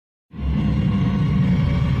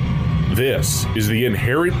This is the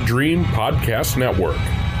Inherent Dream Podcast Network.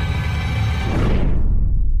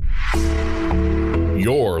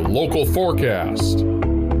 Your local forecast.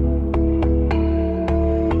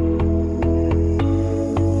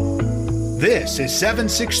 This is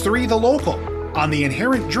 763 The Local on the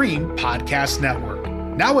Inherent Dream Podcast Network.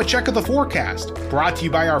 Now a check of the forecast, brought to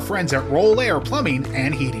you by our friends at Roll Air Plumbing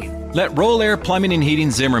and Heating. Let Roll Air Plumbing and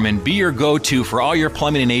Heating Zimmerman be your go-to for all your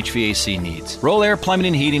plumbing and HVAC needs. Roll Air Plumbing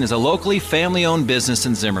and Heating is a locally family-owned business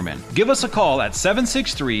in Zimmerman. Give us a call at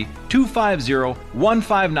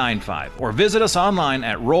 763-250-1595 or visit us online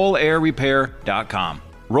at rollairrepair.com.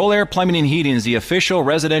 Roll Air Plumbing and Heating is the official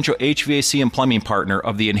residential HVAC and plumbing partner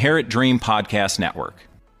of the Inherent Dream Podcast Network.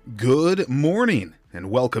 Good morning and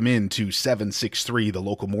welcome into 763 The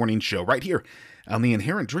Local Morning Show right here on the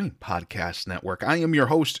Inherent Dream Podcast Network. I am your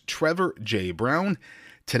host, Trevor J. Brown.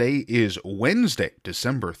 Today is Wednesday,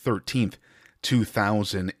 December 13th,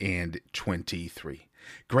 2023.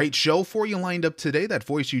 Great show for you lined up today. That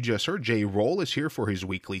voice you just heard, Jay Roll, is here for his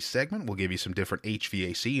weekly segment. We'll give you some different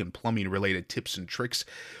HVAC and plumbing-related tips and tricks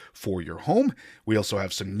for your home. We also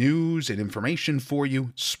have some news and information for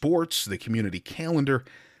you, sports, the community calendar,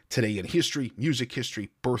 today in history, music history,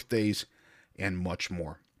 birthdays, and much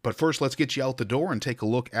more. But first, let's get you out the door and take a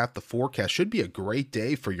look at the forecast. Should be a great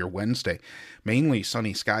day for your Wednesday. Mainly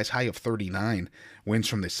sunny skies, high of 39. Winds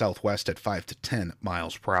from the southwest at 5 to 10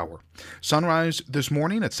 miles per hour. Sunrise this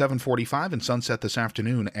morning at 7:45 and sunset this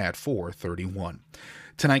afternoon at 4:31.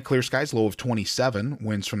 Tonight, clear skies, low of 27.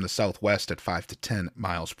 Winds from the southwest at 5 to 10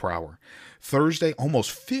 miles per hour. Thursday, almost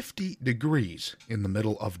 50 degrees in the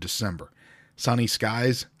middle of December. Sunny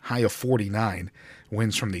skies, high of 49.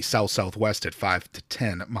 Winds from the south-southwest at 5 to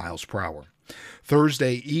 10 miles per hour.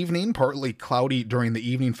 Thursday evening, partly cloudy during the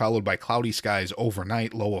evening, followed by cloudy skies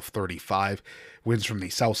overnight, low of 35. Winds from the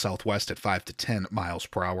south-southwest at 5 to 10 miles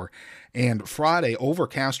per hour. And Friday,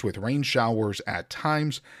 overcast with rain showers at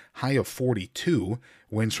times, high of 42.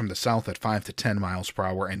 Winds from the south at 5 to 10 miles per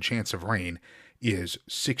hour, and chance of rain is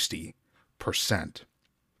 60%.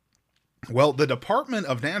 Well, the Department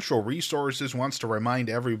of Natural Resources wants to remind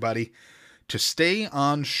everybody to stay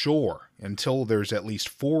on shore until there's at least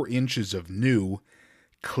 4 inches of new,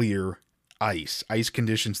 clear ice. Ice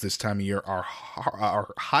conditions this time of year are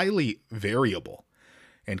highly variable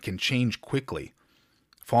and can change quickly.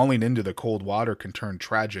 Falling into the cold water can turn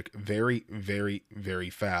tragic very, very,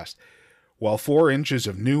 very fast. While 4 inches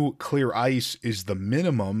of new, clear ice is the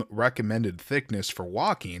minimum recommended thickness for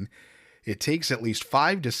walking, it takes at least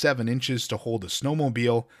 5 to 7 inches to hold a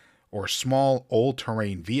snowmobile or small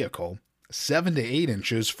all-terrain vehicle, 7 to 8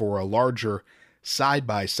 inches for a larger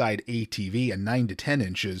side-by-side ATV, and 9 to 10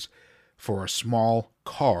 inches for a small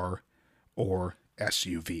car or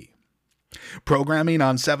SUV. Programming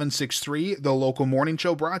on 763, the local morning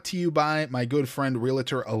show, brought to you by my good friend,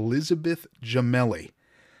 Realtor Elizabeth Gemelli.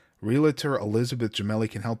 Realtor Elizabeth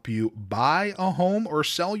Gemelli can help you buy a home or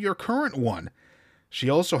sell your current one. She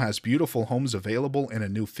also has beautiful homes available in a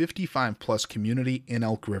new 55-plus community in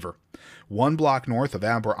Elk River, 1 block north of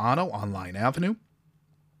Aberano on Line Avenue.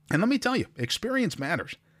 And let me tell you, experience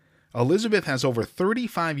matters. Elizabeth has over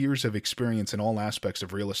 35 years of experience in all aspects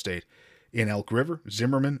of real estate in Elk River,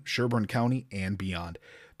 Zimmerman, Sherburne County, and beyond.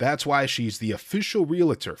 That's why she's the official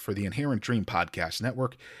realtor for the Inherent Dream Podcast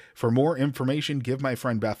Network. For more information, give my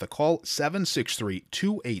friend Beth a call,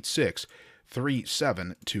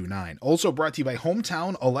 763-286-3729. Also brought to you by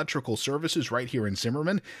Hometown Electrical Services right here in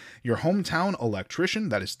Zimmerman, your hometown electrician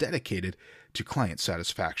that is dedicated to client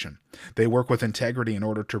satisfaction. They work with integrity in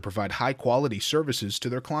order to provide high-quality services to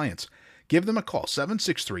their clients. Give them a call,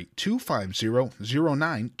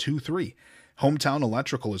 763-250-0923. Hometown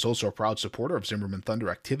Electrical is also a proud supporter of Zimmerman Thunder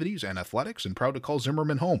activities and athletics and proud to call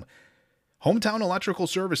Zimmerman home. Hometown Electrical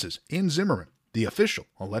Services in Zimmerman, the official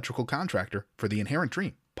electrical contractor for the Inherent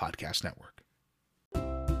Dream Podcast Network.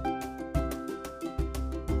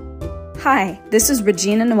 Hi, this is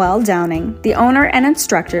Regina Noel Downing, the owner and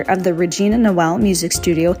instructor of the Regina Noel Music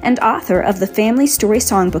Studio and author of the Family Story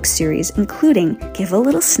Songbook series, including Give a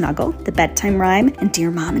Little Snuggle, The Bedtime Rhyme, and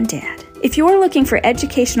Dear Mom and Dad. If you're looking for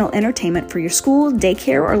educational entertainment for your school,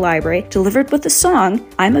 daycare, or library delivered with a song,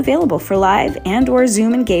 I'm available for live and or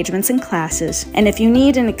Zoom engagements and classes. And if you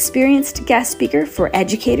need an experienced guest speaker for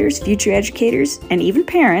educators, future educators, and even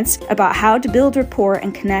parents about how to build rapport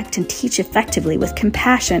and connect and teach effectively with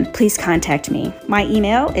compassion, please contact me. My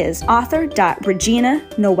email is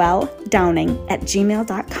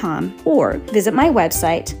author.reginanoeldowning@gmail.com or visit my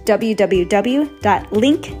website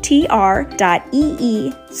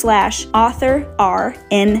www.linktr.ee/authorrnd.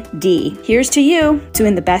 Here's to you,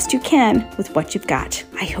 doing the best you can with what you've got.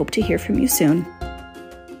 I hope to hear from you soon.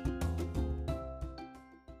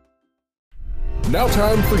 Now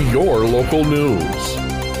time for your local news.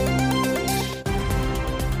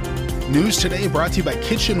 News today brought to you by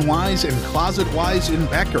Kitchen Wise and Closet Wise in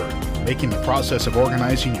Becker, making the process of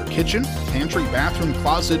organizing your kitchen, pantry, bathroom,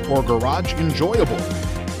 closet, or garage enjoyable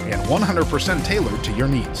and 100% tailored to your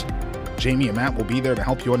needs. Jamie and Matt will be there to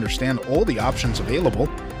help you understand all the options available,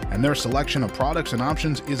 and their selection of products and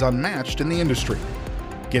options is unmatched in the industry.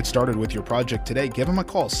 Get started with your project today. Give them a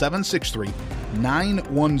call,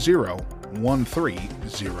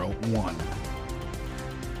 763-910-1301.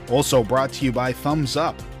 Also brought to you by Thumbs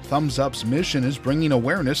Up. Thumbs Up's mission is bringing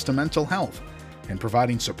awareness to mental health and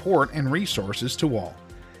providing support and resources to all.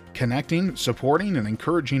 Connecting, supporting, and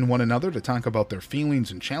encouraging one another to talk about their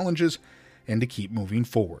feelings and challenges and to keep moving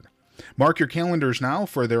forward. Mark your calendars now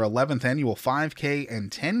for their 11th annual 5K and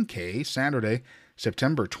 10K Saturday,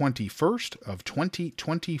 September 21st of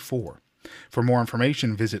 2024. For more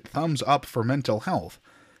information, visit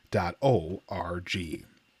thumbsupformentalhealth.org.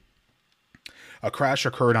 A crash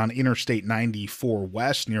occurred on Interstate 94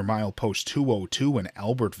 West near milepost 202 in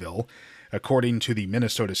Albertville. According to the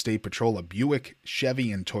Minnesota State Patrol, a Buick,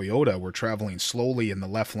 Chevy, and Toyota were traveling slowly in the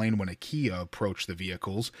left lane when a Kia approached the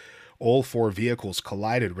vehicles. All four vehicles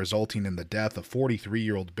collided, resulting in the death of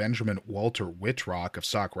 43-year-old Benjamin Walter Whitrock of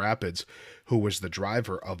Sauk Rapids, who was the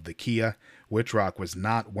driver of the Kia. Whitrock was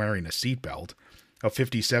not wearing a seatbelt. A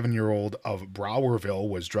 57-year-old of Browerville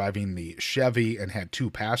was driving the Chevy and had two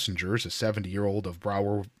passengers, a 70-year-old of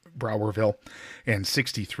Browerville and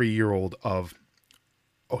 63-year-old of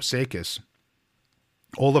Osakis.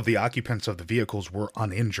 All of the occupants of the vehicles were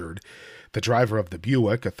uninjured. The driver of the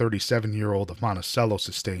Buick, a 37-year-old of Monticello,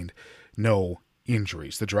 sustained no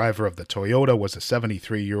injuries. The driver of the Toyota was a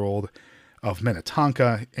 73-year-old of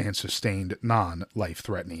Minnetonka and sustained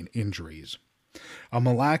non-life-threatening injuries. A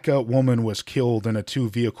Malacca woman was killed in a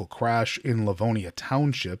two-vehicle crash in Livonia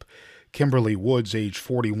Township. Kimberly Woods, age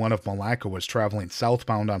 41 of Malacca, was traveling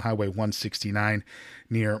southbound on Highway 169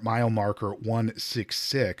 near mile marker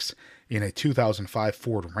 166 in a 2005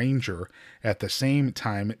 Ford Ranger. At the same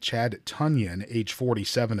time, Chad Tunyon, age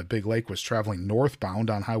 47 of Big Lake, was traveling northbound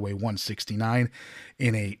on Highway 169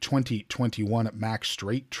 in a 2021 Mack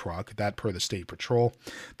Straight truck, that per the State Patrol.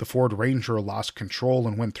 The Ford Ranger lost control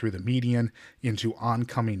and went through the median into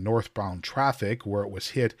oncoming northbound traffic, where it was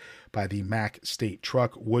hit by the Mack State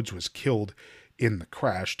truck. Woods was killed in the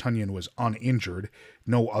crash. Tunyon was uninjured.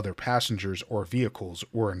 No other passengers or vehicles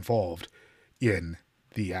were involved in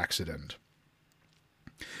the accident.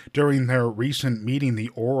 During their recent meeting, the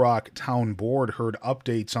Orrock Town Board heard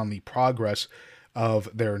updates on the progress of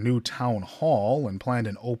their new town hall and planned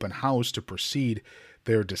an open house to precede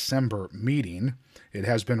their December meeting. It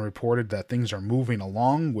has been reported that things are moving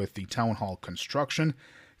along with the town hall construction.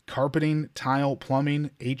 Carpeting, tile,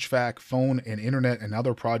 plumbing, HVAC, phone, and internet and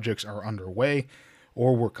other projects are underway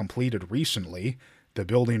or were completed recently. The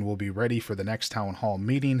building will be ready for the next town hall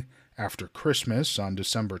meeting after Christmas on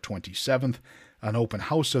December 27th. An open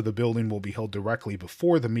house of the building will be held directly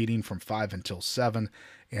before the meeting from 5 until 7,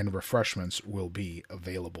 and refreshments will be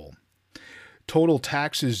available. Total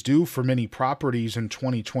taxes due for many properties in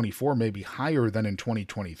 2024 may be higher than in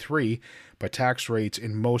 2023, but tax rates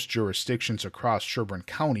in most jurisdictions across Sherburne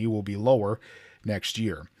County will be lower next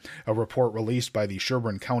year. A report released by the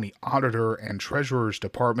Sherburne County Auditor and Treasurer's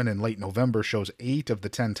Department in late November shows 8 of the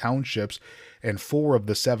 10 townships and 4 of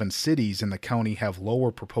the 7 cities in the county have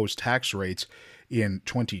lower proposed tax rates in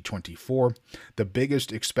 2024. The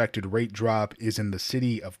biggest expected rate drop is in the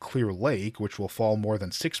city of Clear Lake, which will fall more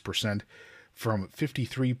than 6%, from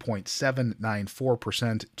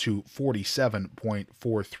 53.794% to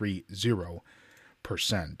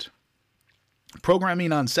 47.430%.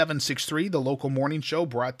 Programming on 763, the local morning show,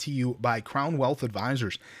 brought to you by Crown Wealth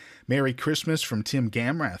Advisors. Merry Christmas from Tim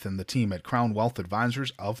Gamrath and the team at Crown Wealth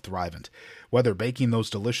Advisors of Thrivent. Whether baking those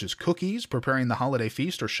delicious cookies, preparing the holiday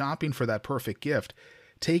feast, or shopping for that perfect gift,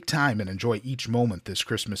 take time and enjoy each moment this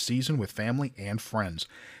Christmas season with family and friends.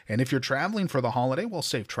 And if you're traveling for the holiday, well,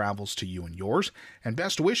 safe travels to you and yours, and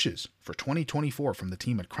best wishes for 2024 from the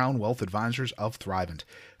team at Crown Wealth Advisors of Thrivent,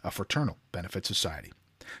 a fraternal benefit society.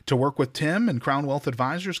 To work with Tim and Crown Wealth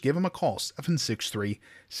Advisors, give him a call,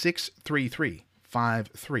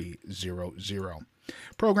 763-633-5300.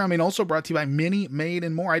 Programming also brought to you by Mini Made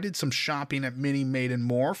and More. I did some shopping at Mini Made and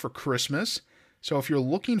More for Christmas. So if you're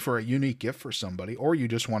looking for a unique gift for somebody, or you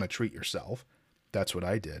just want to treat yourself, that's what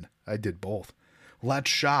I did. I did both.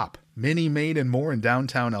 Let's shop. Mini Made and More in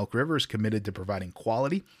downtown Elk River is committed to providing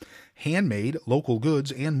quality, handmade, local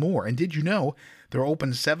goods, and more. And did you know they're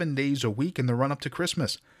open 7 days a week in the run-up to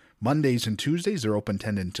Christmas? Mondays and Tuesdays, they're open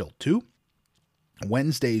 10 until 2.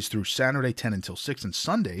 Wednesdays through Saturday, 10 until 6. And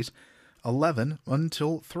Sundays, 11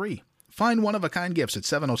 until 3. Find one-of-a-kind gifts at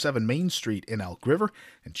 707 Main Street in Elk River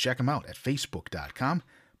and check them out at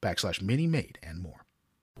facebook.com/Mini-Made and more.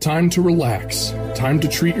 Time to relax. Time to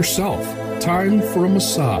treat yourself. Time for a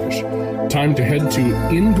massage. Time to head to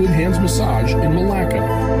In Good Hands Massage in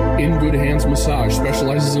Malacca. In Good Hands Massage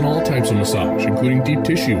specializes in all types of massage, including deep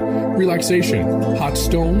tissue, relaxation, hot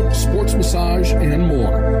stone, sports massage, and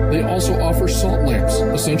more. They also offer salt lamps,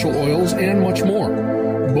 essential oils, and much more.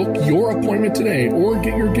 Book your appointment today or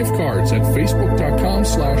get your gift cards at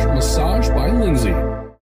facebook.com/massage by Lindsay.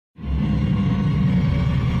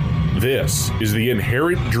 This is the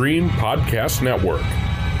Inherent Dream Podcast Network.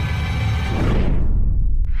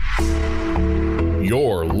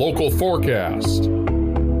 Your local forecast.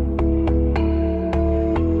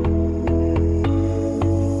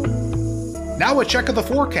 Now a check of the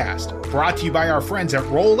forecast, brought to you by our friends at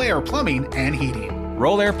Roll Air Plumbing and Heating.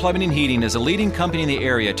 Roll Air Plumbing and Heating is a leading company in the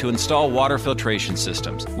area to install water filtration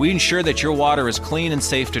systems. We ensure that your water is clean and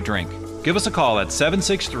safe to drink. Give us a call at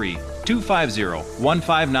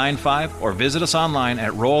 763-250-1595 or visit us online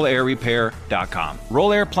at rollairrepair.com.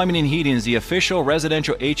 Roll Air Plumbing and Heating is the official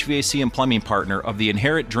residential HVAC and plumbing partner of the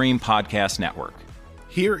Inherent Dream Podcast Network.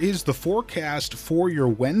 Here is the forecast for your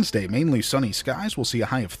Wednesday. Mainly sunny skies. We'll see a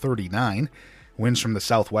high of 39. Winds from the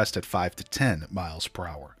southwest at 5 to 10 miles per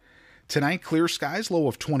hour. Tonight, clear skies, low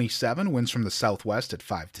of 27. Winds from the southwest at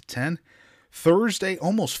 5 to 10. Thursday,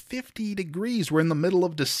 almost 50 degrees. We're in the middle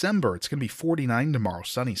of December. It's going to be 49 tomorrow.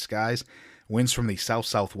 Sunny skies. Winds from the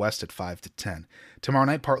south-southwest at 5 to 10. Tomorrow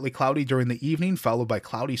night, partly cloudy during the evening, followed by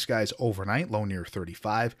cloudy skies overnight, low near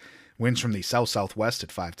 35. Winds from the south-southwest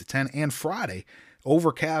at 5 to 10. And Friday,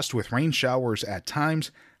 overcast with rain showers at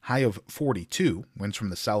times, high of 42. Winds from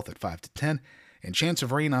the south at 5 to 10. And chance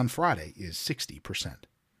of rain on Friday is 60%.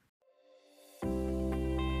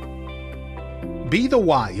 Be the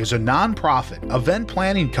Why is a nonprofit event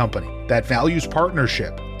planning company that values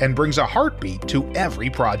partnership and brings a heartbeat to every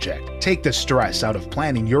project. Take the stress out of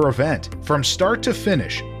planning your event. From start to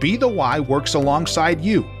finish, Be the Why works alongside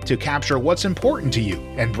you to capture what's important to you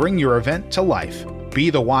and bring your event to life. Be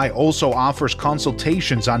the Why also offers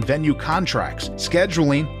consultations on venue contracts,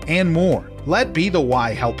 scheduling, and more. Let Be the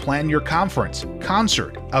Why help plan your conference,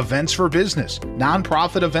 concert, events for business,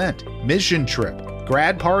 nonprofit event, mission trip,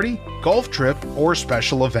 grad party, golf trip, or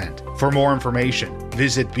special event. For more information,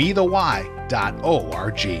 visit bethewhy.org.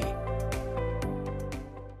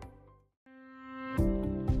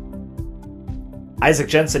 Isaac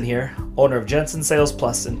Jensen here, owner of Jensen Sales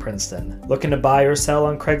Plus in Princeton. Looking to buy or sell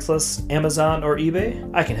on Craigslist, Amazon, or eBay?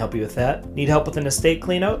 I can help you with that. Need help with an estate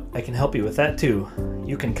cleanout? I can help you with that too.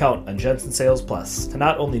 You can count on Jensen Sales Plus to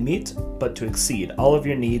not only meet, but to exceed all of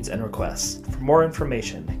your needs and requests. For more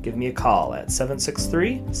information, give me a call at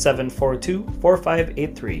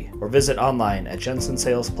 763-742-4583 or visit online at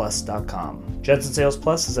jensensalesplus.com. Jensen Sales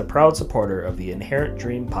Plus is a proud supporter of the Inherent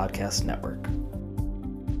Dream Podcast Network.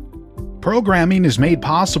 Programming is made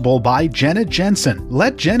possible by Jenna Jensen.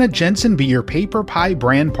 Let Jenna Jensen be your Paper Pie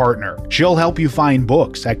brand partner. She'll help you find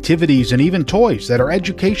books, activities, and even toys that are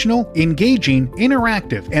educational, engaging,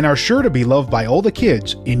 interactive, and are sure to be loved by all the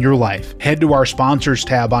kids in your life. Head to our sponsors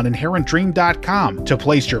tab on inherentdream.com to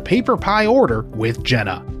place your Paper Pie order with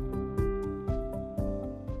Jenna.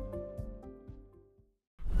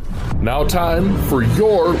 Now time for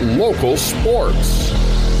your local sports.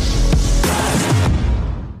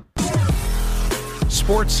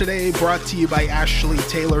 Sports Today brought to you by Ashley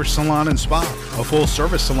Taylor Salon and Spa, a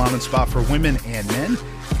full-service salon and spa for women and men,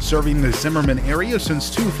 serving the Zimmerman area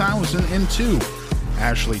since 2002.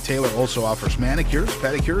 Ashley Taylor also offers manicures,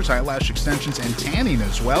 pedicures, eyelash extensions, and tanning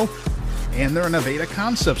as well. And they're an Aveda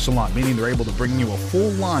Concept Salon, meaning they're able to bring you a full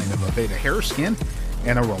line of Aveda hair, skin,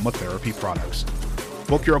 and aromatherapy products.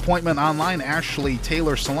 Book your appointment online,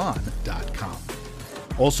 ashleytaylorsalon.com.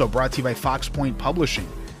 Also brought to you by Fox Point Publishing,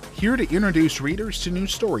 here to introduce readers to new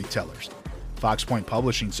storytellers. Fox Point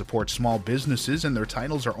Publishing supports small businesses, and their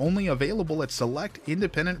titles are only available at select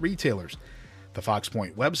independent retailers, the Fox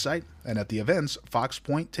Point website, and at the events Fox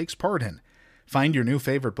Point takes part in. Find your new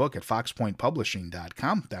favorite book at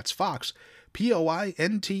foxpointpublishing.com. That's Fox,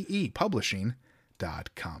 P-O-I-N-T-E,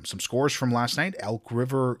 publishing.com. Some scores from last night. Elk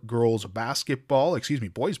River boys basketball.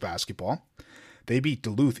 They beat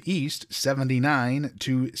Duluth East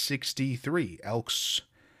 79-63. Elks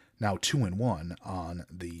now 2-1 on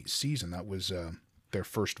the season. That was their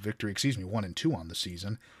first victory. 1-2 on the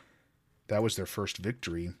season. That was their first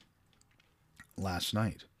victory last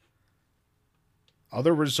night.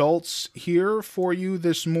 Other results here for you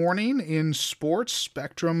this morning in sports.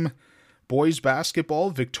 Spectrum boys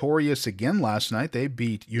basketball victorious again last night. They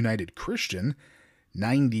beat United Christian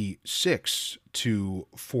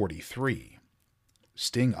 96-43.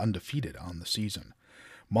 Sting undefeated on the season.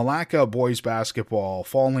 Malacca boys basketball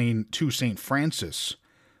falling to St. Francis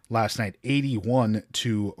last night,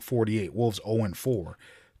 81-48. Wolves 0-4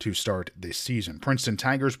 to start this season. Princeton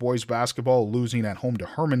Tigers boys basketball losing at home to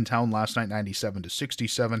Hermantown last night,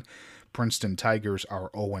 97-67. Princeton Tigers are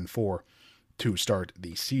 0-4 to start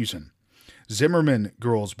the season. Zimmerman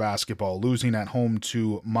girls basketball losing at home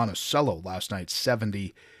to Monticello last night,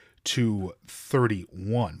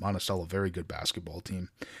 70-31. Monticello, very good basketball team.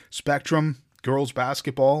 Spectrum girls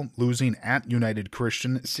basketball losing at United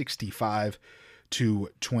Christian,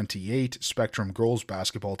 65-28. Spectrum girls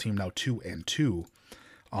basketball team now 2-2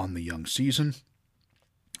 on the young season.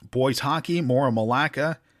 Boys hockey, Mora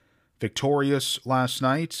Malacca victorious last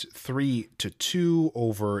night, 3-2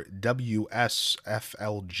 over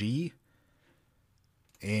WSFLG.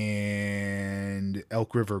 And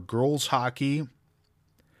Elk River girls hockey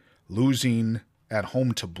losing at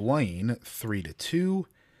home to Blaine, 3-2.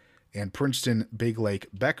 And Princeton Big Lake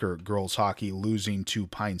Becker girls hockey losing to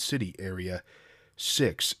Pine City area,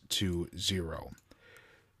 6-0.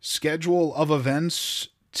 Schedule of events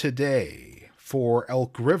today for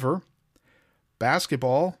Elk River.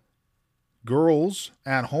 Basketball, girls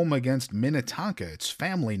at home against Minnetonka. It's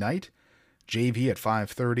family night. JV at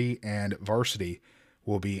 5:30 and varsity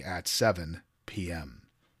will be at 7 p.m.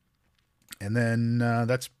 And then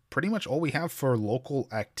that's pretty much all we have for local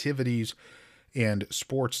activities and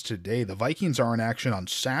sports today. The Vikings are in action on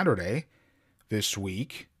Saturday this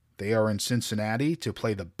week. They are in Cincinnati to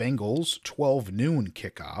play the Bengals, 12 noon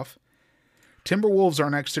kickoff. Timberwolves are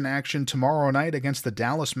next in action tomorrow night against the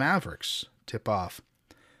Dallas Mavericks. Tip-off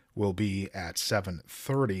will be at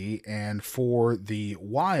 7:30. And for the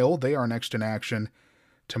Wild, they are next in action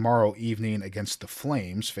tomorrow evening against the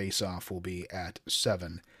Flames. Face-off will be at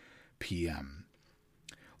 7 p.m.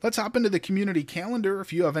 Let's hop into the community calendar.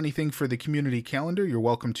 If you have anything for the community calendar, you're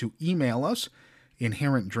welcome to email us,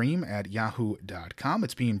 inherentdream@yahoo.com.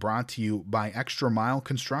 It's being brought to you by Extra Mile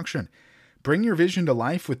Construction. Bring your vision to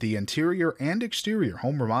life with the interior and exterior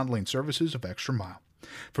home remodeling services of Extra Mile.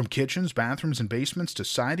 From kitchens, bathrooms, and basements to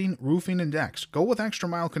siding, roofing, and decks, go with Extra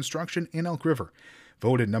Mile Construction in Elk River.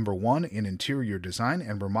 Voted number 1 in interior design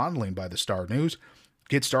and remodeling by the Star News.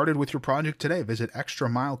 Get started with your project today. Visit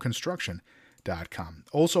extramileconstruction.com.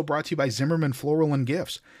 Also brought to you by Zimmerman Floral and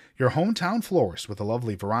Gifts, your hometown florist with a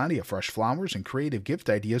lovely variety of fresh flowers and creative gift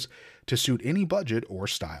ideas to suit any budget or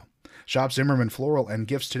style. Shop Zimmerman Floral and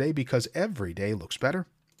Gifts today because every day looks better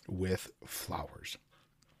with flowers.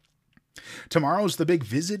 Tomorrow's the big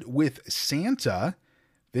visit with Santa.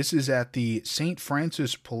 This is at the St.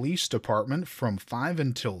 Francis Police Department from 5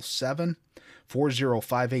 until 7,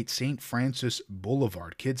 4058 St. Francis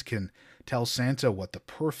Boulevard. Kids can tell Santa what the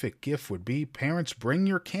perfect gift would be. Parents, bring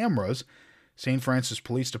your cameras. St. Francis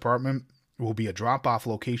Police Department will be a drop-off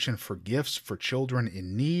location for gifts for children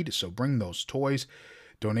in need, so bring those toys.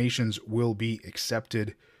 Donations will be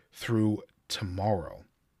accepted through tomorrow.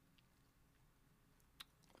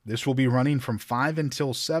 This will be running from 5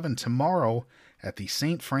 until 7 tomorrow at the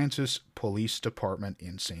St. Francis Police Department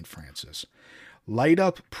in St. Francis. Light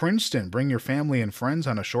Up Princeton. Bring your family and friends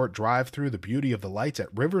on a short drive through the beauty of the lights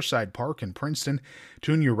at Riverside Park in Princeton.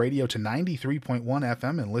 Tune your radio to 93.1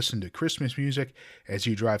 FM and listen to Christmas music as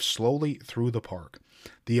you drive slowly through the park.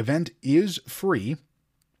 The event is free.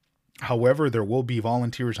 However, there will be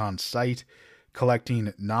volunteers on site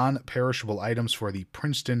collecting non-perishable items for the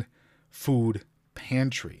Princeton Food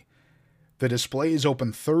Pantry. The display is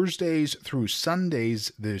open Thursdays through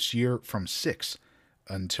Sundays this year from 6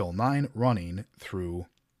 until 9, running through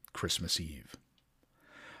Christmas Eve.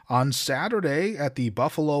 On Saturday at the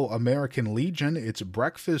Buffalo American Legion, it's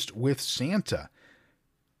Breakfast with Santa.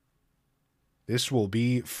 This will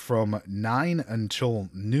be from 9 until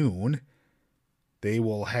noon. They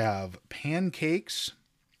will have pancakes,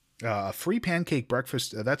 a free pancake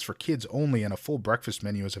breakfast, that's for kids only, and a full breakfast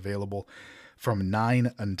menu is available from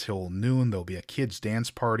 9 until noon. There'll be a kids'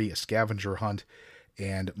 dance party, a scavenger hunt,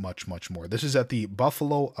 and much, much more. This is at the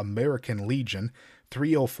Buffalo American Legion,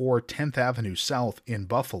 304 10th Avenue South in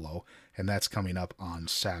Buffalo, and that's coming up on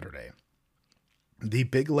Saturday. The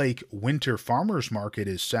Big Lake Winter Farmers Market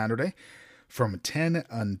is Saturday from 10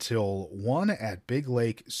 until 1 at Big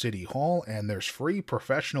Lake City Hall, and there's free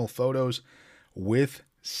professional photos with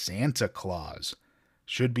Santa Claus.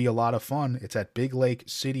 Should be a lot of fun. It's at Big Lake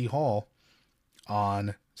City Hall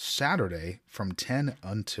on Saturday from 10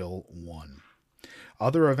 until 1.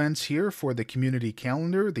 Other events here for the community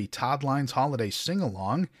calendar: the Todd Lines Holiday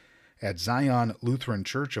Sing-Along at Zion Lutheran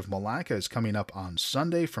Church of Malacca is coming up on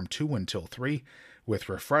Sunday from 2 until 3, with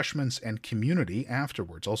refreshments and community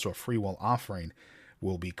afterwards. Also, a free will offering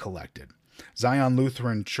will be collected. Zion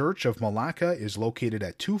Lutheran Church of Malacca is located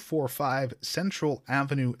at 245 Central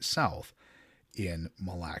Avenue South in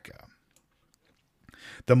Malacca.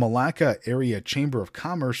 The Malacca Area Chamber of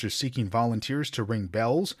Commerce is seeking volunteers to ring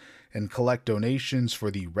bells and collect donations for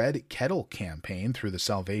the Red Kettle campaign through the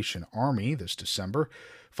Salvation Army this December.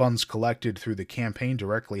 Funds collected through the campaign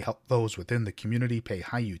directly help those within the community pay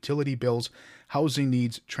high utility bills, housing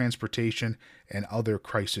needs, transportation, and other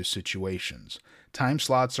crisis situations. Time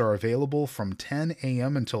slots are available from 10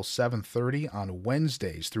 a.m. until 7:30 on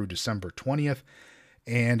Wednesdays through December 20th,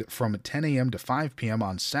 and from 10 a.m. to 5 p.m.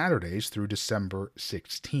 on Saturdays through December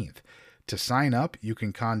 16th. To sign up, you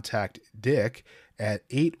can contact Dick at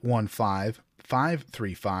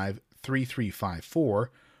 815-535-3354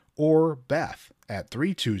 or Beth at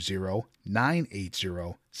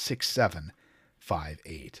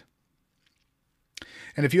 320-980-6758.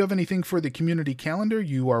 And if you have anything for the community calendar,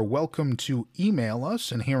 you are welcome to email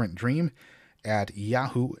us,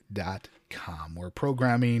 inherentdream@yahoo.com, where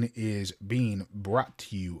programming is being brought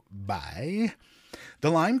to you by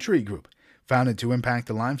the Lime Tree Group, founded to impact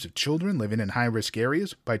the lives of children living in high-risk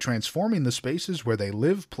areas by transforming the spaces where they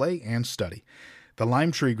live, play, and study. The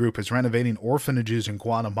Lime Tree Group is renovating orphanages in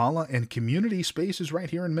Guatemala and community spaces right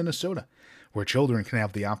here in Minnesota, where children can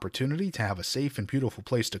have the opportunity to have a safe and beautiful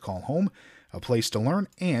place to call home, a place to learn,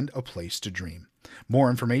 and a place to dream. More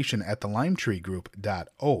information at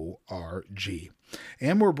thelimetreegroup.org.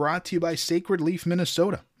 And we're brought to you by Sacred Leaf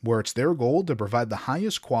Minnesota, where it's their goal to provide the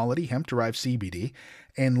highest quality hemp-derived CBD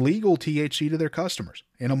and legal THC to their customers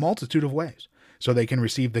in a multitude of ways, so they can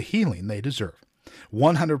receive the healing they deserve.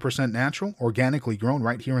 100% natural, organically grown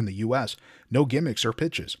right here in the U.S., no gimmicks or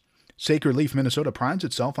pitches. Sacred Leaf Minnesota prides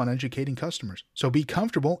itself on educating customers, so be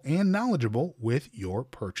comfortable and knowledgeable with your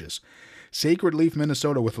purchase. Sacred Leaf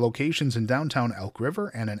Minnesota, with locations in downtown Elk River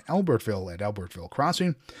and in Albertville at Albertville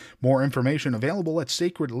Crossing. More information available at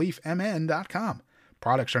sacredleafmn.com.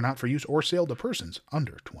 Products are not for use or sale to persons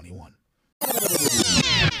under 21.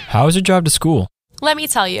 How was your drive to school? Let me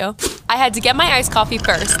tell you. I had to get my iced coffee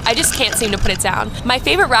first. I just can't seem to put it down. My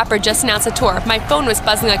favorite rapper just announced a tour. My phone was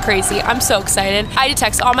buzzing like crazy. I'm so excited. I had to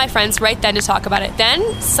text all my friends right then to talk about it.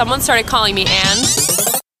 Then, someone started calling me and...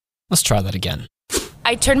 Let's try that again.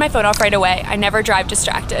 I turned my phone off right away. I never drive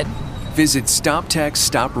distracted. Visit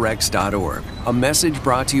StopTextStopWrecks.org. A message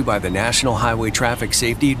brought to you by the National Highway Traffic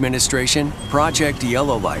Safety Administration, Project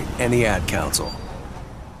Yellow Light, and the Ad Council.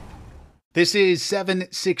 This is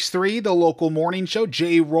 763, the local morning show.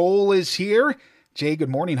 Jay Roll is here. Jay, good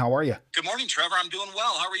morning. How are you? Good morning, Trevor. I'm doing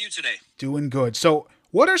well. How are you today? Doing good. So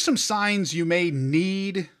what are some signs you may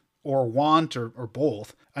need or want, or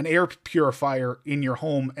both, an air purifier in your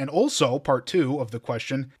home? And also, part two of the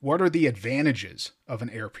question, what are the advantages of an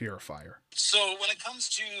air purifier? So when it comes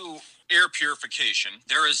to air purification,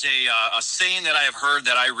 there is a saying that I have heard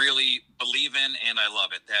that I really believe in, and I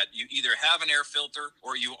love it, that you either have an air filter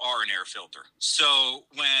or you are an air filter. So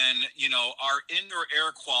when, our indoor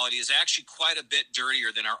air quality is actually quite a bit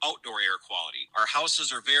dirtier than our outdoor air quality. Our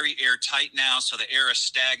houses are very airtight now, so the air is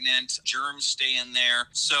stagnant, germs stay in there.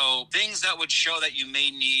 So things that would show that you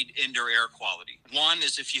may need indoor air quality. One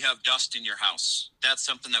is if you have dust in your house. That's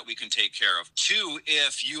something that we can take care of. Two,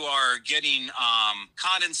 if you are getting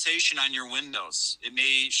condensation on your windows, it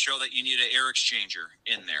may show that you need an air exchanger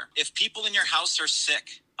in there. If people in your house are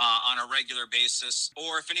sick on a regular basis,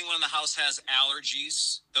 or if anyone in the house has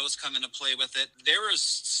allergies, those come into play with it. There is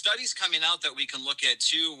studies coming out that we can look at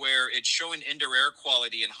too, where it's showing indoor air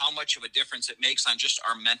quality and how much of a difference it makes on just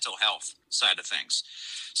our mental health side of things.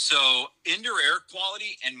 So indoor air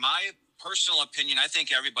quality, in my personal opinion, I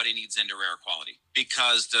think everybody needs indoor air quality,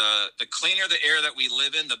 because the cleaner the air that we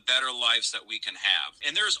live in, the better lives that we can have.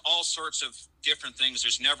 And there's all sorts of different things.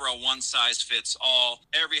 There's never a one size fits all.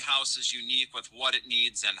 Every house is unique with what it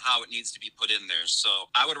needs and how it needs to be put in there. So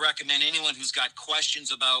I would recommend anyone who's got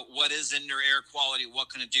questions about what is indoor air quality,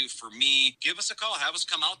 what can it do for me, give us a call, have us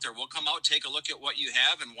come out there. We'll come out, take a look at what you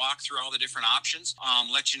have and walk through all the different options,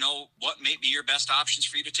 let you know what may be your best options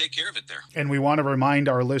for you to take care of it there. And we want to remind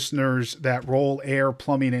our listeners that Roll Air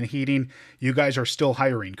Plumbing and Heating, you guys are still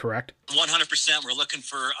hiring, correct? 100%. We're looking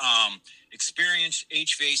for experienced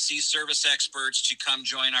HVAC service experts to come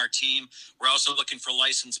join our team. We're also looking for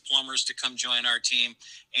licensed plumbers to come join our team.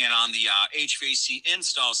 And on the HVAC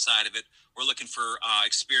install side of it, we're looking for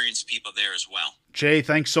experienced people there as well. Jay,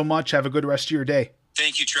 thanks so much. Have a good rest of your day.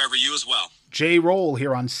 Thank you, Trevor. You as well. Jay Roll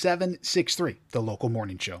here on 763, the local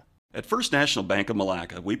morning show. At First National Bank of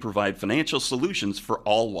Malacca, we provide financial solutions for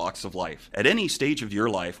all walks of life. At any stage of your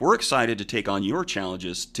life, we're excited to take on your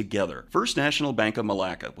challenges together. First National Bank of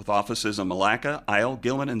Malacca, with offices in Malacca, Isle,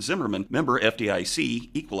 Gilman, and Zimmerman, member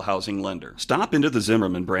FDIC, equal housing lender. Stop into the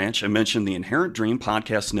Zimmerman branch and mention the Inherent Dream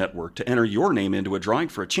Podcast Network to enter your name into a drawing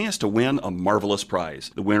for a chance to win a marvelous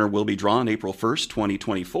prize. The winner will be drawn April 1st,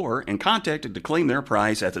 2024, and contacted to claim their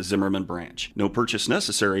prize at the Zimmerman branch. No purchase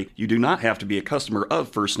necessary. You do not have to be a customer of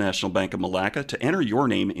First National Bank of Malacca to enter your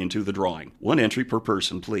name into the drawing. One entry per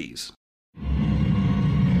person, please.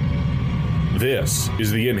 This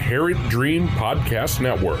is the Inherent Dream Podcast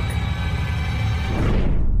Network.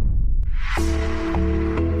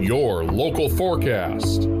 Your local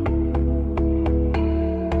forecast.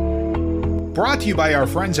 Brought to you by our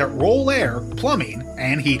friends at Roll Air Plumbing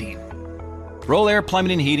and Heating. Roll Air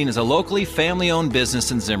Plumbing and Heating is a locally family-owned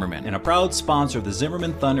business in Zimmerman and a proud sponsor of the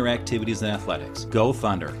Zimmerman Thunder activities and athletics. Go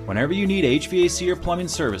Thunder. Whenever you need HVAC or plumbing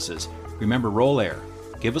services, remember Roll Air.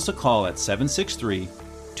 Give us a call at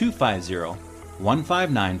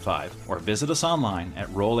 763-250-1595 or visit us online at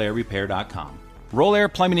rollairrepair.com. Roll Air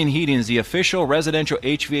Plumbing and Heating is the official residential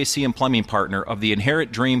HVAC and plumbing partner of the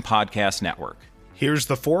Inherent Dream Podcast Network. Here's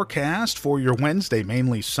the forecast for your Wednesday.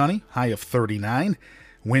 Mainly sunny, high of 39.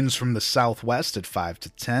 Winds from the southwest at 5 to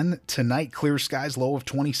 10. Tonight, clear skies, low of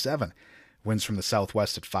 27. Winds from the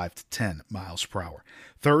southwest at 5 to 10 miles per hour.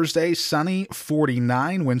 Thursday, sunny,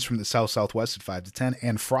 49. Winds from the south-southwest at 5 to 10.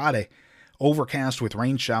 And Friday, overcast with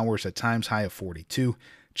rain showers at times, high of 42.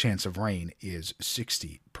 Chance of rain is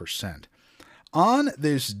 60%. On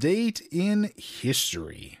this date in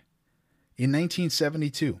history, in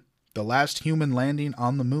 1972, the last human landing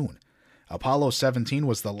on the moon. Apollo 17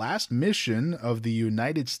 was the last mission of the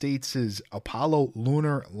United States' Apollo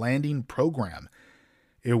lunar landing program.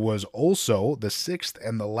 It was also the sixth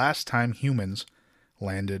and the last time humans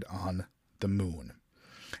landed on the moon.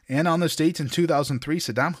 And on this date in 2003,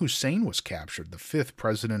 Saddam Hussein was captured. The fifth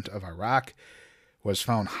president of Iraq was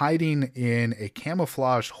found hiding in a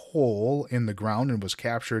camouflage hole in the ground and was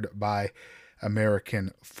captured by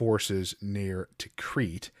American forces near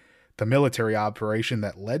Tikrit. The military operation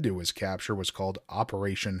that led to his capture was called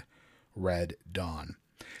Operation Red Dawn.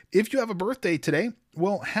 If you have a birthday today,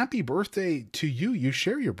 well, happy birthday to you. You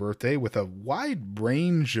share your birthday with a wide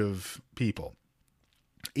range of people.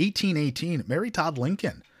 1818, Mary Todd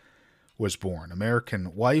Lincoln was born,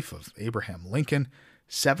 American wife of Abraham Lincoln,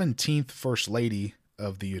 17th First Lady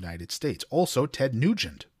of the United States. Also, Ted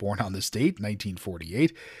Nugent, born on this date,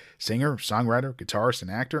 1948, singer, songwriter, guitarist, and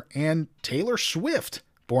actor, and Taylor Swift,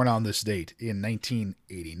 born on this date in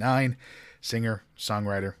 1989, singer,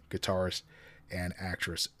 songwriter, guitarist, and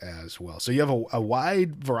actress as well. So you have a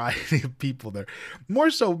wide variety of people there, more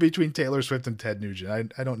so between Taylor Swift and Ted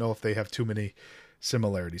Nugent. I don't know if they have too many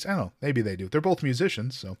similarities. I don't know. Maybe they do. They're both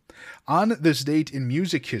musicians. So on this date in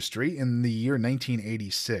music history, in the year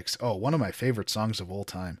 1986, one of my favorite songs of all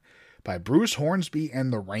time by Bruce Hornsby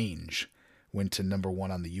and The Range went to number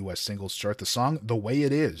 1 on the U.S. singles chart. The song The Way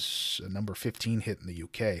It Is, a number 15 hit in the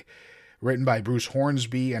UK. Written by Bruce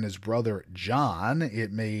Hornsby and his brother John,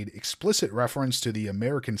 it made explicit reference to the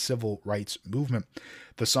American Civil Rights Movement.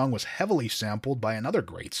 The song was heavily sampled by another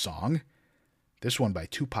great song, this one by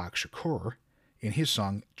Tupac Shakur, in his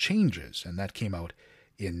song Changes, and that came out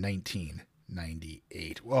in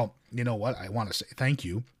 1998. Well, you know what? I want to say thank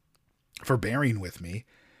you for bearing with me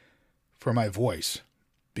for my voice,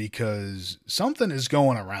 because something is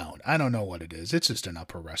going around. I don't know what it is. It's just an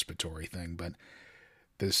upper respiratory thing, but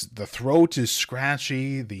the throat is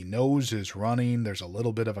scratchy, the nose is running, there's a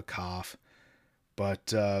little bit of a cough,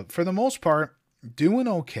 but for the most part, doing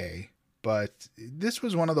okay. But this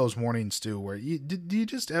was one of those mornings too, where you're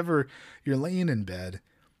laying in bed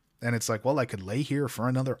and it's like, well, I could lay here for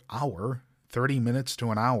another hour, 30 minutes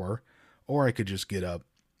to an hour, or I could just get up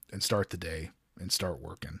and start the day and start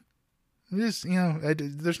working. Just,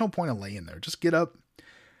 there's no point in laying there. Just get up,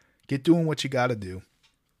 get doing what you got to do.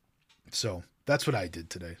 So that's what I did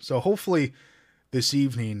today. So hopefully this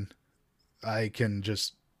evening I can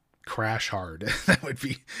just crash hard.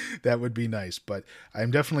 that would be nice. But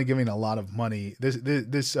I'm definitely giving a lot of money.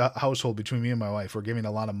 This household, between me and my wife, we're giving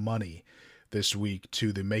a lot of money this week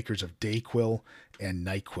to the makers of Dayquil and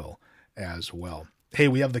NyQuil as well. Hey,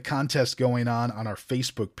 we have the contest going on our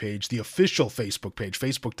Facebook page, the official Facebook page,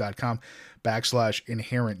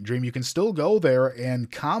 facebook.com/Inherent Dream. You can still go there and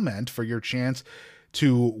comment for your chance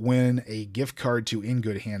to win a gift card to In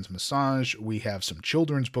Good Hands Massage. We have some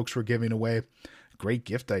children's books we're giving away. Great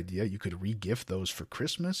gift idea. You could re-gift those for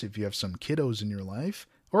Christmas if you have some kiddos in your life.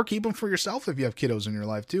 Or keep them for yourself if you have kiddos in your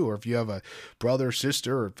life too. Or if you have a brother,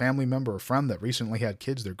 sister, or family member or friend that recently had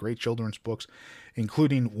kids, they're great children's books,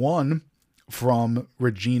 including one from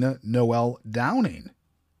Regina Noel Downing,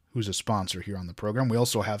 who's a sponsor here on the program. We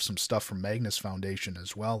also have some stuff from Magnus Foundation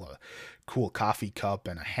as well, a cool coffee cup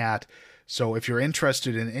and a hat. So if you're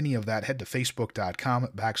interested in any of that, head to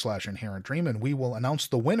facebook.com/Inherent Dream, and we will announce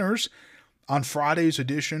the winners on Friday's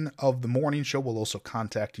edition of the morning show. We'll also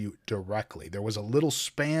contact you directly. There was a little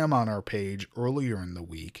spam on our page earlier in the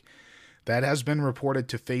week that has been reported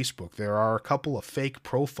to Facebook. There are a couple of fake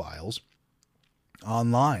profiles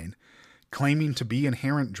online claiming to be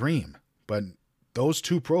Inherent Dream, but those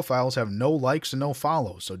two profiles have no likes and no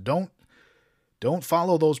follows. So don't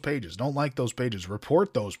follow those pages. Don't like those pages.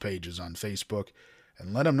 Report those pages on Facebook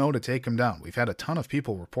and let them know to take them down. We've had a ton of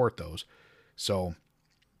people report those. So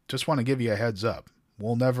just want to give you a heads up.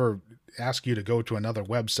 We'll never ask you to go to another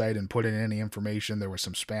website and put in any information. There was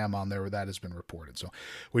some spam on there that has been reported. So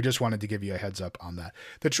we just wanted to give you a heads up on that.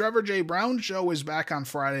 The Trevor J. Brown Show is back on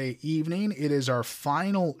Friday evening. It is our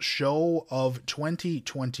final show of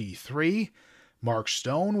 2023. Mark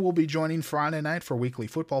Stone will be joining Friday night for weekly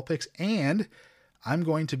football picks, and I'm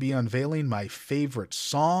going to be unveiling my favorite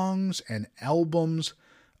songs and albums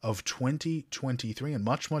of 2023 and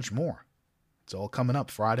much, much more. It's all coming up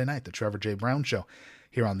Friday night, the Trevor J. Brown Show,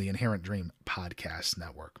 here on the Inherent Dream Podcast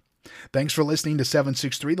Network. Thanks for listening to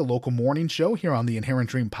 763, the local morning show here on the Inherent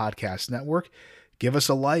Dream Podcast Network. Give us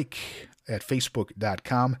a like at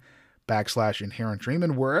facebook.com/Inherent Dream,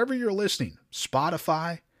 and wherever you're listening,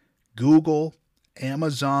 Spotify, Google,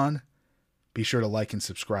 Amazon, be sure to like and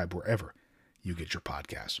subscribe wherever you get your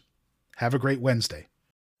podcasts. Have a great Wednesday.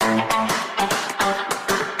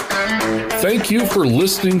 Thank you for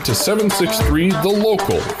listening to 763 The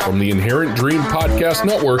Local from the Inherent Dream Podcast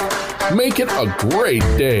Network. Make it a great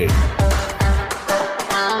day.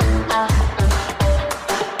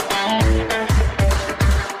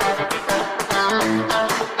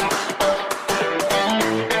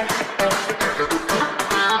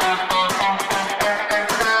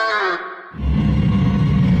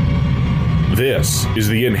 This is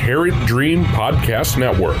the Inherent Dream Podcast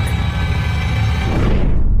Network.